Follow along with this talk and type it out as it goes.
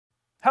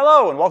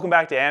Hello and welcome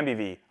back to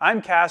AmbiV. I'm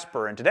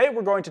Casper, and today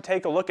we're going to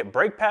take a look at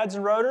brake pads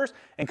and rotors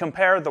and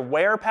compare the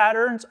wear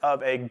patterns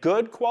of a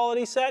good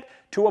quality set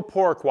to a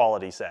poor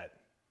quality set.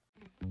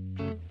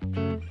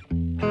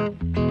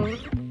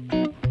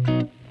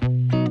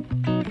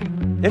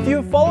 If you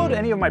have followed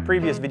any of my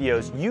previous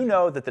videos, you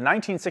know that the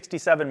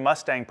 1967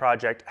 Mustang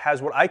project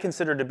has what I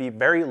consider to be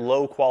very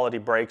low quality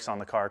brakes on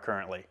the car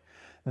currently.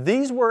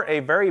 These were a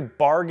very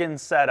bargain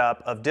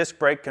setup of disc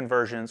brake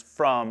conversions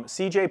from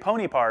CJ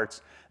Pony Parts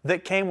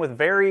that came with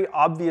very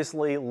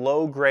obviously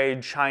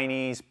low-grade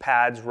Chinese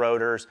pads,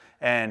 rotors,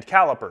 and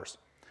calipers.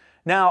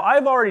 Now,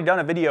 I've already done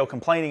a video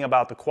complaining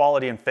about the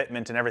quality and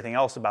fitment and everything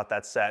else about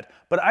that set,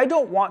 but I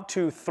don't want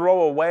to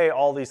throw away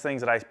all these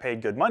things that I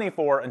paid good money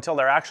for until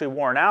they're actually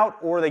worn out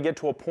or they get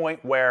to a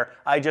point where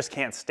I just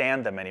can't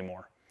stand them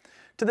anymore.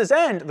 To this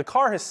end, the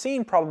car has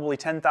seen probably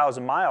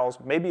 10,000 miles,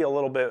 maybe a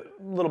little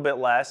bit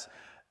less,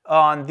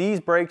 on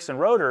these brakes and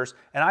rotors,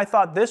 and I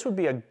thought this would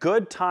be a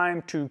good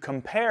time to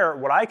compare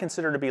what I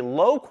consider to be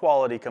low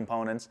quality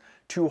components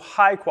to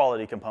high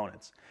quality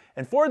components.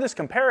 And for this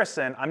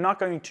comparison, I'm not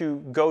going to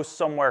go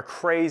somewhere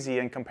crazy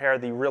and compare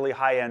the really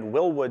high-end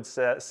Willwood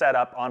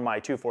setup on my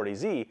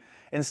 240Z.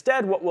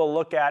 Instead, what we'll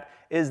look at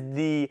is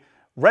the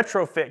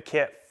retrofit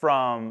kit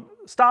from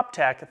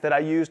StopTech that I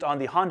used on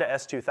the Honda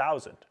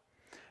S2000.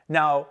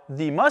 Now,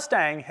 the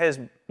Mustang has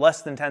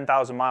less than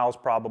 10,000 miles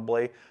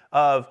probably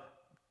of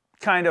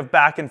kind of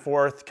back and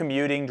forth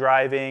commuting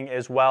driving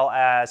as well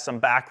as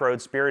some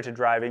backroad spirited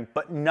driving,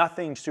 but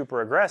nothing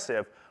super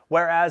aggressive.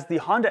 Whereas the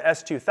Honda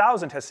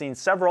S2000 has seen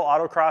several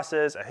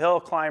autocrosses, a hill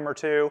climb or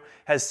two,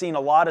 has seen a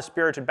lot of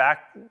spirited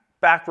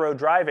backroad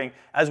driving,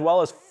 as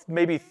well as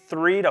maybe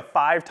 3 to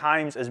 5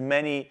 times as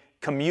many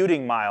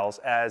commuting miles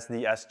as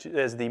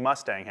the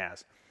Mustang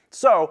has.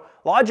 So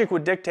logic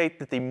would dictate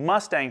that the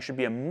Mustang should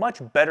be in much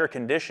better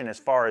condition as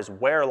far as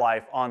wear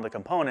life on the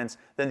components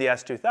than the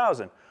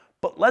S2000.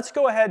 But let's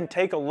go ahead and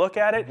take a look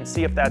at it and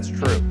see if that's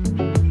true.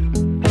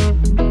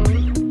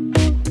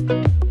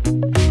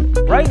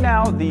 Right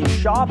now, the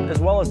shop as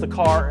well as the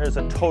car is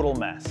a total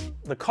mess.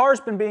 The car's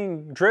been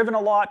being driven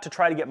a lot to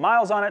try to get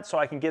miles on it so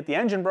I can get the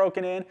engine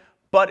broken in,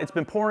 but it's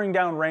been pouring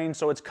down rain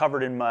so it's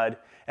covered in mud.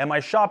 And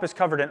my shop is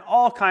covered in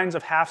all kinds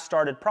of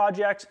half-started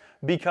projects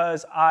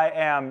because I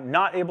am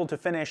not able to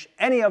finish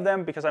any of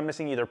them because I'm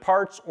missing either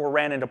parts or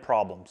ran into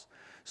problems.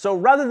 So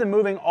rather than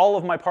moving all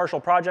of my partial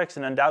projects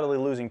and undoubtedly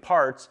losing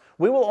parts,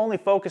 we will only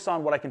focus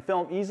on what I can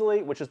film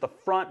easily, which is the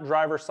front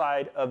driver's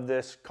side of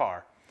this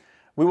car.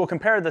 We will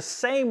compare the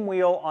same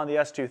wheel on the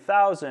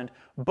S2000,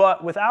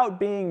 but without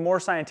being more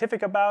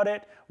scientific about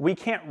it, we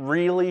can't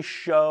really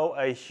show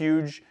a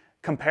huge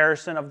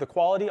comparison of the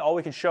quality. All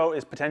we can show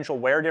is potential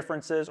wear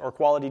differences or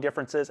quality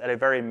differences at a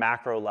very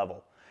macro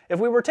level. If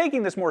we were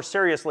taking this more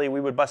seriously,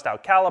 we would bust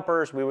out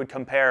calipers, we would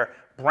compare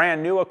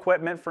brand new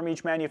equipment from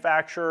each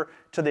manufacturer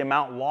to the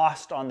amount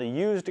lost on the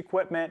used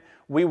equipment,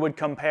 we would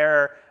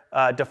compare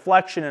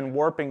deflection and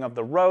warping of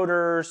the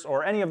rotors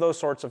or any of those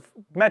sorts of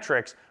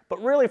metrics. But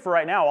really for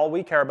right now, all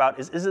we care about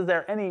is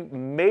there any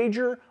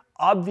major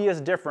obvious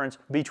difference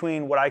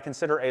between what I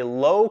consider a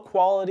low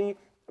quality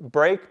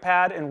brake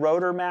pad and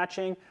rotor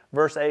matching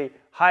versus a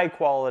high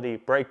quality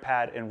brake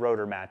pad and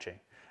rotor matching.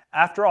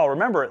 After all,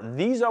 remember,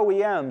 these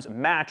OEMs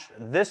matched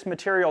this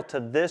material to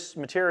this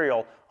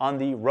material on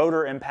the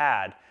rotor and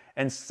pad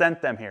and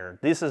sent them here.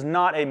 This is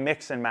not a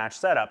mix and match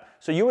setup,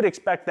 so you would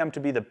expect them to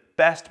be the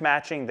best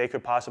matching they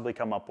could possibly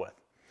come up with.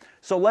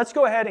 So let's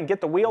go ahead and get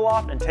the wheel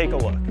off and take a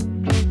look.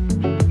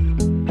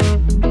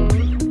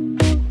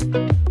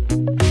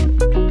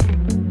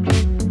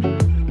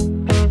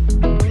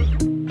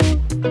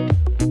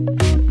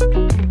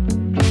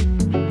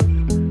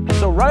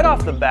 Right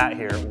off the bat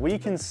here, we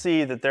can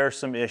see that there's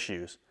some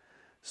issues.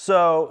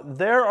 So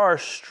there are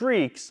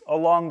streaks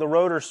along the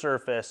rotor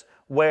surface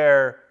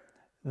where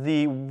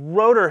the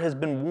rotor has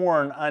been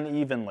worn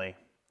unevenly.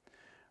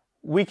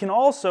 We can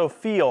also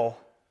feel,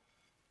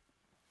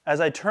 as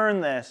I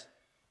turn this,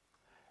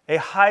 a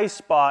high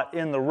spot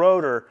in the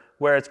rotor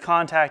where it's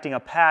contacting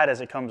a pad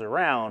as it comes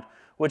around,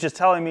 which is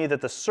telling me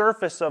that the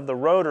surface of the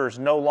rotor is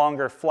no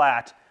longer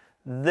flat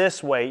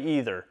this way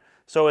either.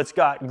 So it's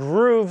got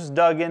grooves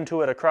dug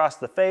into it across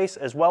the face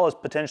as well as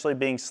potentially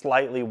being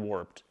slightly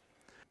warped.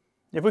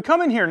 If we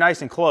come in here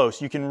nice and close,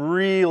 you can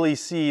really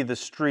see the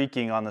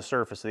streaking on the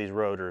surface of these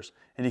rotors,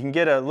 and you can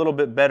get a little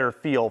bit better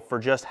feel for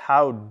just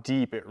how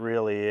deep it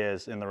really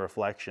is in the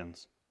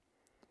reflections.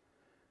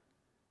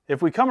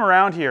 If we come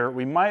around here,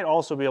 we might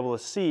also be able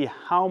to see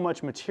how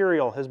much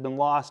material has been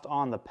lost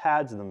on the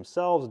pads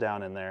themselves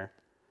down in there,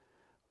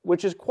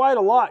 which is quite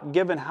a lot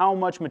given how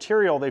much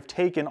material they've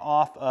taken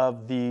off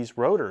of these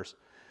rotors.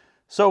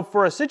 So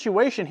for a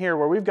situation here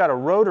where we've got a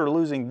rotor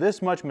losing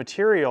this much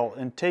material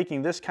and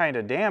taking this kind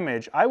of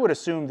damage, I would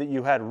assume that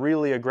you had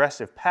really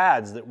aggressive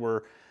pads that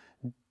were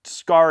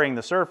scarring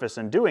the surface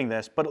and doing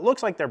this, but it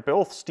looks like they're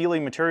both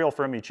stealing material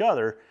from each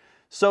other.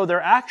 So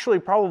they're actually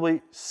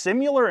probably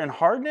similar in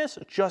hardness,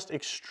 just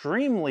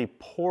extremely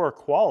poor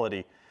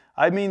quality.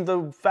 I mean,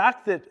 the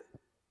fact that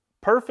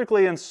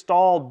perfectly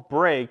installed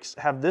brakes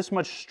have this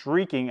much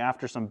streaking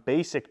after some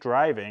basic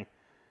driving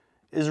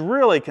is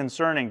really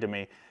concerning to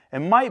me. It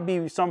might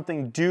be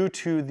something due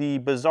to the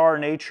bizarre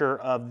nature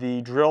of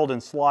the drilled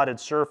and slotted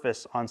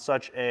surface on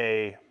such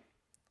a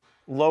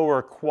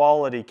lower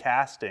quality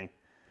casting.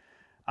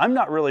 I'm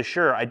not really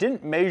sure. I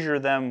didn't measure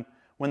them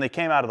when they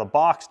came out of the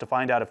box to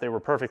find out if they were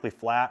perfectly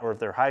flat or if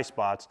they're high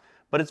spots,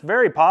 but it's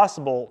very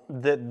possible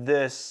that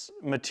this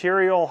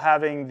material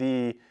having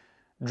the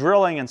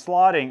drilling and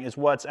slotting is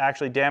what's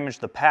actually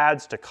damaged the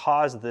pads to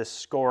cause this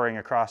scoring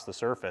across the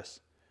surface.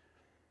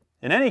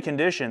 In any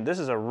condition, this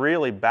is a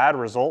really bad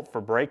result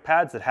for brake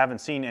pads that haven't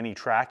seen any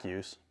track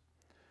use.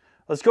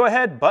 Let's go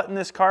ahead, button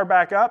this car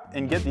back up,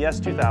 and get the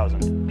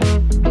S2000.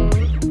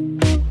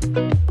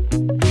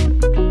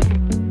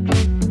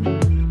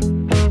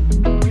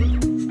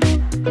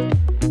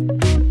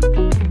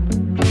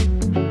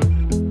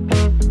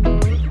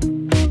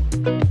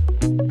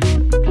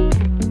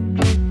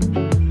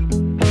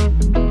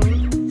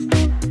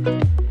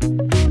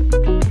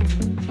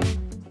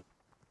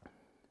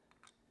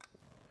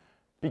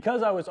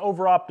 Because I was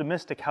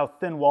over-optimistic how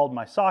thin-walled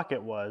my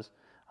socket was,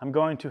 I'm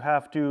going to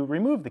have to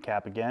remove the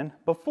cap again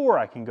before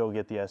I can go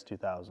get the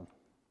S2000.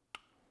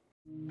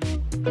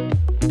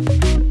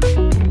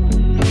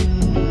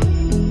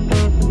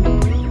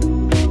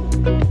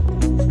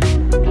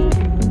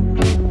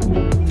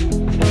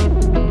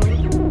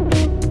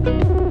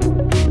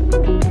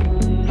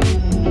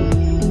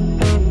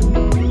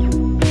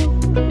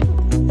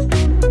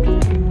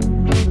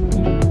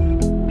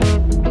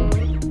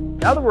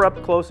 Now that we're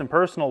up close and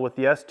personal with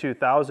the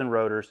S2000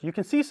 rotors, you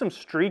can see some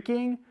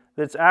streaking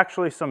that's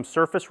actually some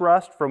surface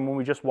rust from when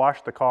we just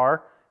washed the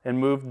car and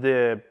moved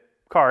the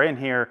car in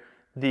here.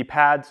 The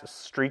pads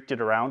streaked it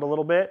around a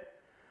little bit.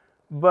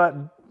 But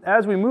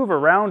as we move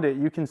around it,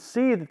 you can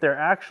see that there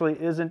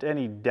actually isn't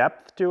any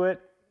depth to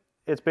it.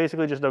 It's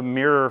basically just a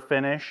mirror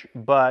finish,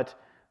 but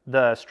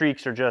the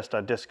streaks are just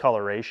a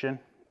discoloration.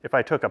 If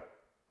I took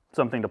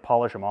something to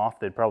polish them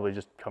off, they'd probably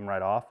just come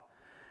right off.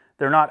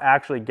 They're not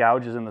actually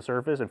gouges in the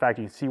surface. In fact,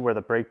 you can see where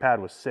the brake pad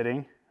was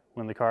sitting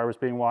when the car was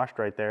being washed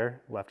right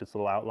there, left its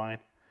little outline.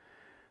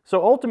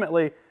 So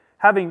ultimately,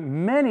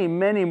 having many,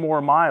 many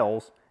more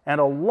miles and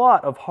a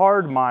lot of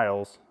hard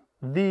miles,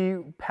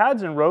 the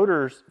pads and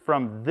rotors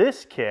from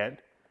this kit,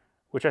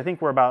 which I think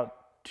were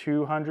about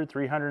 $200,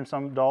 $300 and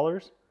some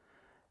dollars,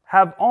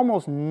 have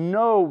almost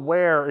no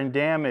wear and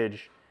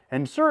damage,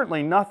 and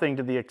certainly nothing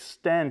to the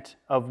extent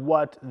of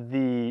what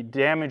the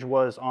damage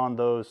was on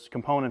those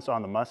components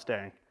on the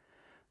Mustang.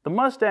 The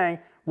Mustang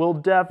will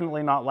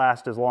definitely not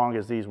last as long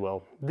as these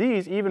will.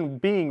 These, even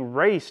being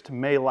raced,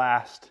 may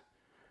last,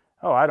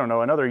 oh, I don't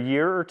know, another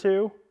year or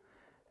two.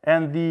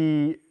 And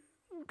the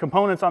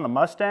components on the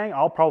Mustang,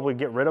 I'll probably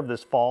get rid of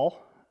this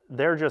fall.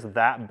 They're just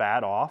that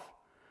bad off.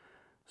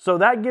 So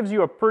that gives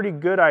you a pretty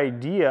good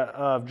idea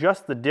of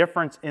just the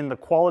difference in the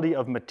quality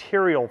of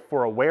material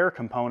for a wear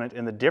component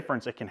and the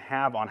difference it can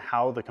have on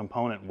how the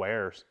component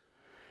wears.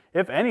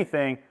 If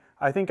anything,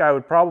 I think I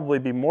would probably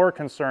be more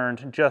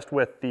concerned just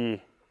with the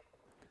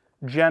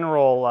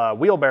general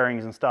wheel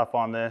bearings and stuff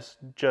on this,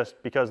 just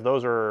because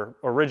those are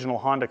original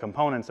Honda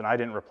components and I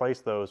didn't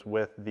replace those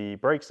with the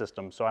brake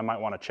system, so I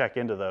might want to check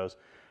into those,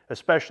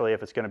 especially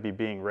if it's going to be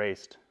being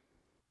raced.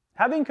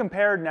 Having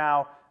compared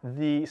now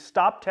the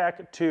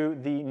StopTech to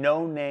the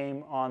no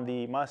name on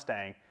the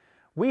Mustang,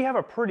 we have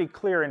a pretty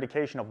clear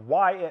indication of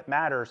why it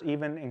matters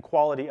even in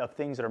quality of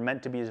things that are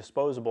meant to be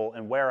disposable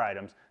and wear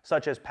items,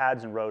 such as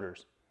pads and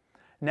rotors.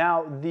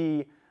 Now,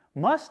 the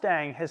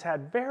Mustang has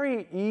had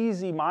very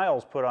easy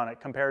miles put on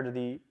it compared to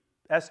the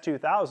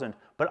S2000,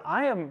 but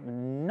I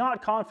am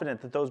not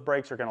confident that those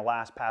brakes are going to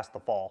last past the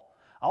fall.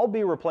 I'll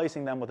be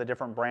replacing them with a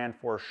different brand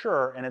for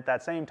sure, and at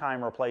that same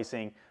time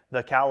replacing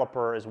the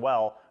caliper as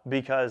well,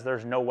 because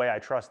there's no way I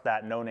trust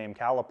that no-name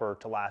caliper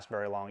to last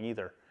very long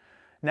either.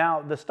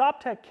 Now, the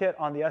StopTech kit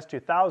on the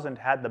S2000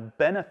 had the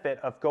benefit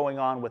of going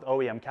on with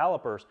OEM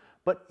calipers,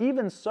 but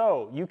even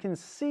so, you can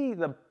see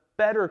the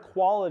better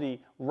quality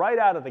right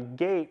out of the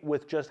gate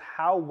with just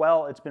how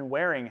well it's been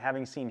wearing,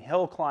 having seen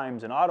hill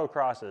climbs and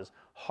autocrosses,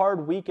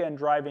 hard weekend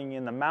driving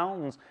in the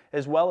mountains,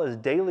 as well as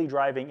daily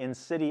driving in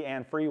city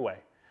and freeway.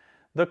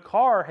 The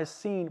car has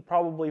seen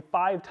probably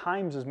 5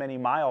 times as many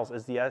miles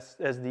as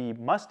the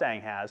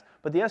Mustang has,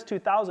 but the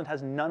S2000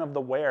 has none of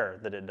the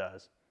wear that it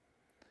does.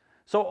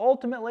 So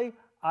ultimately,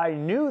 I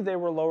knew they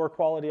were lower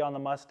quality on the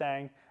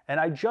Mustang, and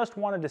I just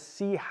wanted to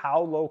see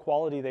how low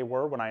quality they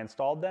were when I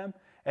installed them.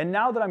 And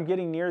now that I'm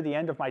getting near the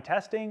end of my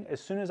testing,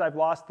 as soon as I've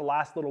lost the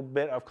last little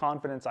bit of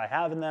confidence I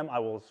have in them, I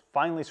will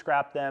finally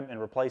scrap them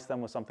and replace them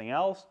with something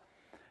else.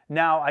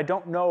 Now, I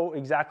don't know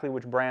exactly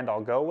which brand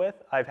I'll go with.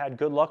 I've had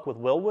good luck with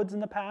Willwoods in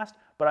the past,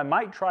 but I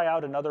might try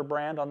out another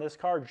brand on this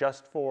car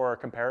just for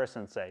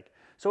comparison's sake.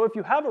 So if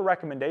you have a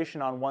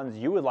recommendation on ones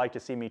you would like to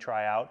see me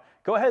try out,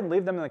 go ahead and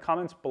leave them in the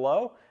comments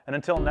below. And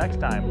until next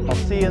time, I'll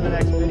see you in the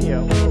next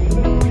video.